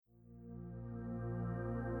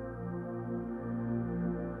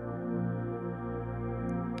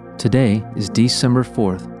Today is December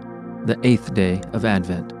 4th, the 8th day of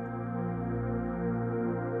Advent.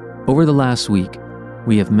 Over the last week,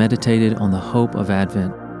 we have meditated on the hope of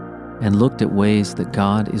Advent and looked at ways that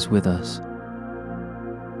God is with us.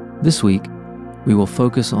 This week, we will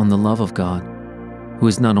focus on the love of God, who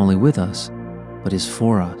is not only with us, but is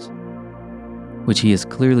for us, which He has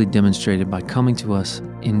clearly demonstrated by coming to us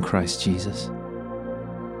in Christ Jesus.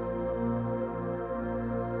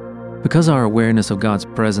 Because our awareness of God's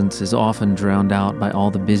presence is often drowned out by all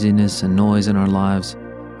the busyness and noise in our lives,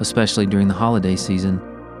 especially during the holiday season,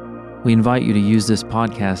 we invite you to use this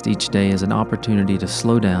podcast each day as an opportunity to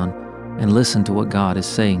slow down and listen to what God is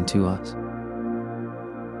saying to us.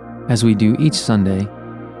 As we do each Sunday,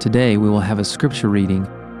 today we will have a scripture reading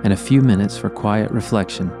and a few minutes for quiet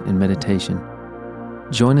reflection and meditation.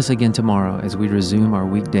 Join us again tomorrow as we resume our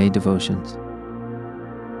weekday devotions.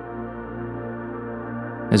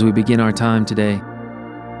 As we begin our time today,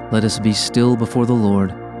 let us be still before the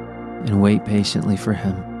Lord and wait patiently for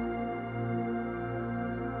Him.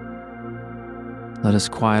 Let us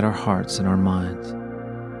quiet our hearts and our minds.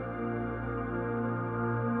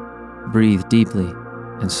 Breathe deeply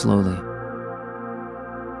and slowly,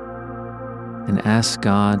 and ask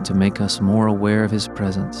God to make us more aware of His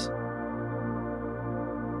presence,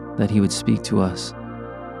 that He would speak to us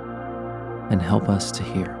and help us to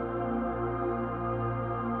hear.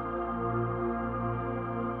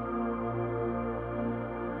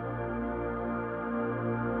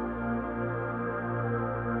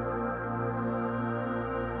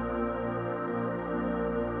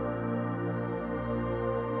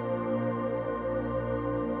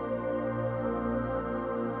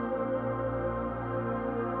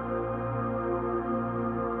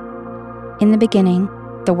 In the beginning,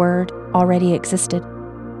 the Word already existed.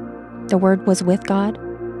 The Word was with God,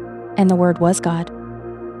 and the Word was God.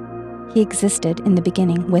 He existed in the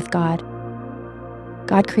beginning with God.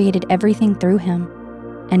 God created everything through Him,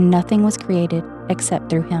 and nothing was created except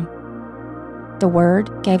through Him. The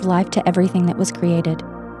Word gave life to everything that was created,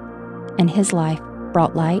 and His life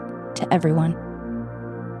brought light to everyone.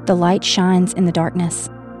 The light shines in the darkness,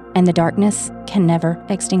 and the darkness can never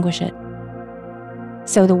extinguish it.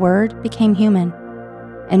 So the Word became human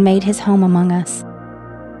and made His home among us.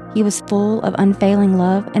 He was full of unfailing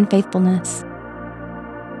love and faithfulness.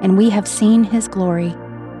 And we have seen His glory,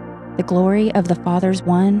 the glory of the Father's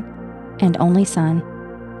one and only Son.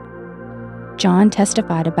 John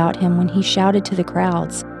testified about Him when he shouted to the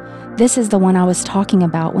crowds, "This is the one I was talking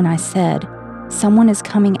about when I said, 'Someone is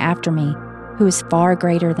coming after me, who is far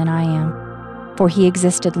greater than I am, for He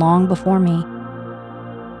existed long before me.'"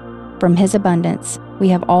 From His abundance, we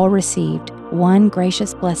have all received one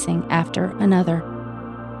gracious blessing after another.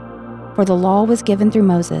 For the law was given through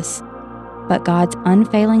Moses, but God's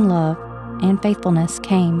unfailing love and faithfulness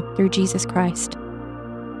came through Jesus Christ.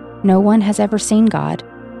 No one has ever seen God,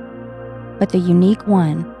 but the unique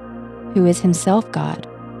one, who is Himself God,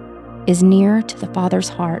 is near to the Father's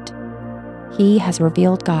heart. He has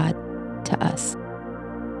revealed God to us.